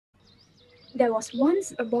There was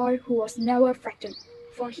once a boy who was never frightened,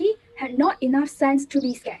 for he had not enough sense to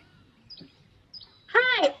be scared.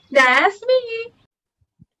 Hi, that's me.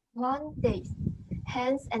 One day,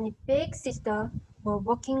 Hans and his big sister were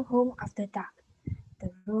walking home after dark.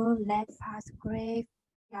 The road led past a graveyard.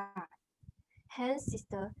 Hans'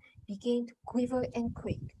 sister began to quiver and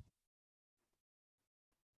quake.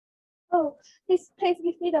 Oh, please give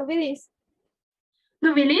me the Willies.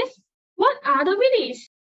 The Willies? What are the Willies?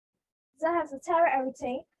 That has to tell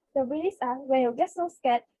everything. The Willies are when you get so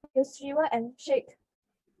scared, you shiver and shake.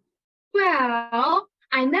 Well,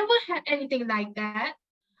 I never had anything like that.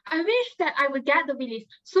 I wish that I would get the Willies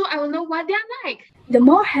so I will know what they are like. The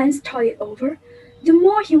more Hans thought it over, the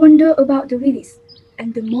more he wondered about the Willies,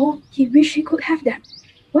 and the more he wished he could have them.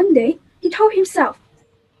 One day, he told himself,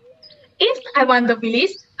 If I want the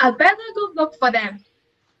Willies, I better go look for them.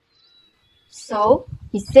 So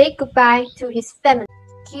he said goodbye to his family,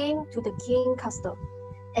 came to the king's castle,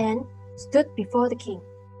 and stood before the king.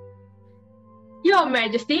 Your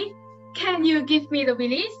Majesty, can you give me the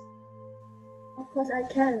Willies? Of course I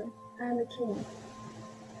can. I am the king.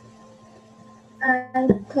 I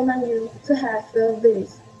command you to have the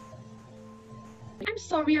Willies. I'm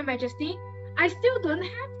sorry, Your Majesty. I still don't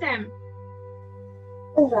have them.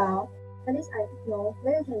 Oh well, at least I know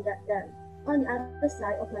where you can get them. On the other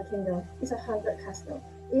side of my kingdom is a haunted castle.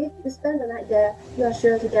 If you spend the night there, you are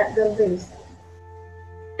sure to get the Willies.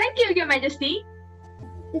 Thank you, Your Majesty.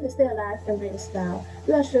 If you stay alive and bring it down,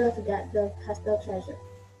 you are sure to get the castle treasure.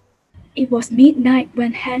 It was midnight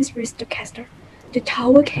when Hans reached the castle. The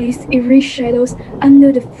tower cast eerie shadows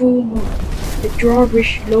under the full moon. The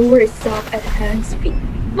drawbridge lowered itself at Hans' feet.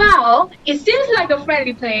 Wow, it seems like a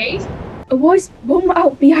friendly place. A voice boomed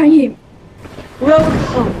out behind him.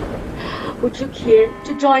 Welcome. Would you care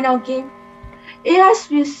to join our game? It has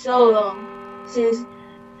been so long since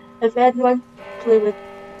I've had one to play with.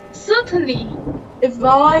 Certainly. If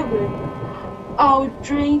I win, I'll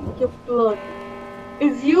drink your blood.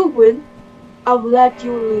 If you win, I'll let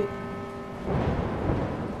you live.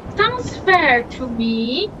 Sounds fair to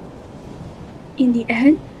me. In the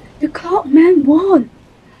end, the cloud man won.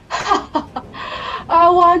 I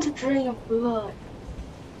want to drink your blood.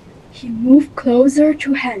 He moved closer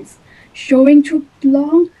to Hans, showing two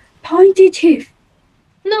long, pointy teeth.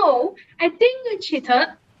 No, I think you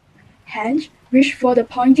cheated. Hans reached for the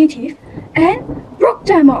pointy teeth and broke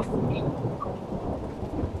them off.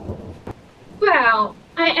 Well,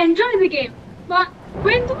 I enjoy the game, but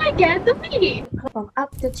when do I get the Willies? From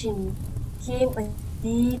up the chimney came a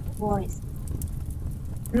deep voice.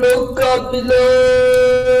 Look up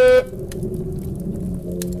below.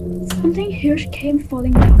 Something huge came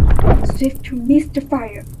falling down, swift to miss the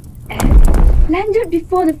fire, and landed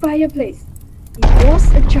before the fireplace. It was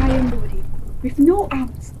a giant body, with no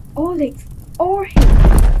arms, or legs, or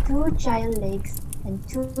head. 2 giant legs and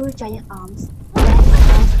 2 giant arms lent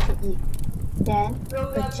hands to it. Then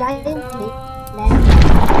a giant lip lent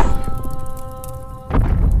hands.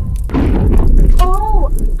 Oh,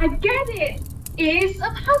 I get it. It's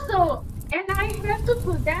a puzzle, and I have to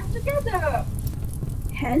put them together.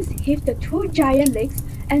 Hans hit the 2 giant legs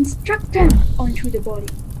and struck them onto the body.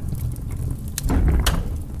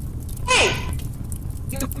 Hey!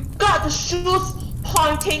 You've got the shoes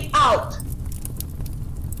pointing out.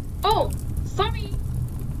 Oh, sorry.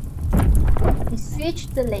 He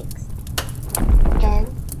switched the legs, and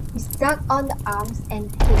he struck on the arms and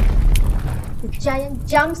head. The giant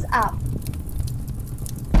jumps up.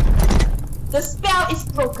 The spell is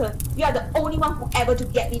broken. You are the only one who ever to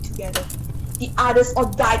get me together. The others all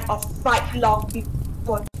died of fright long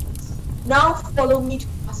before this. Now follow me to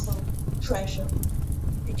castle treasure.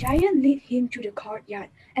 The giant led him to the courtyard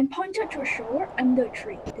and pointed to a shower under a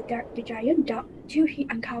tree. The giant dug till he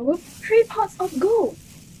uncovered 3 pots of gold.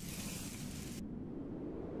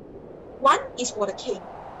 One is for the king,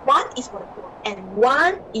 one is for the poor, and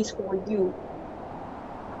one is for you.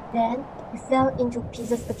 Then he fell into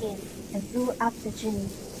pieces again and flew up the chimney.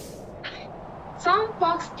 Some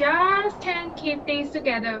folks just can't keep things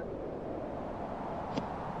together.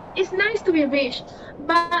 It's nice to be rich,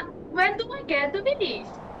 but when do I get the Willies?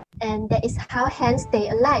 And that is how Hans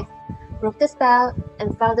stayed alive, broke the spell,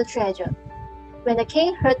 and found the treasure. When the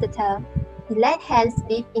king heard the tale, he let Hans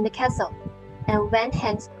live in the castle. And when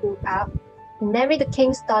Hans grew up, he married the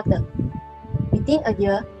king's daughter. Within a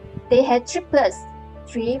year, they had triplets,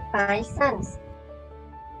 3 fine sons.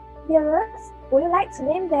 Dearest, would you like to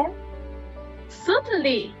name them?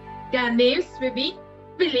 Certainly. Their names will be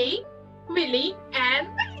Willie, Willie, and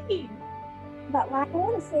Willie. But why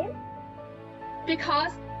all the same?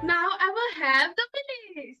 Because now I will have the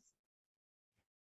Willies.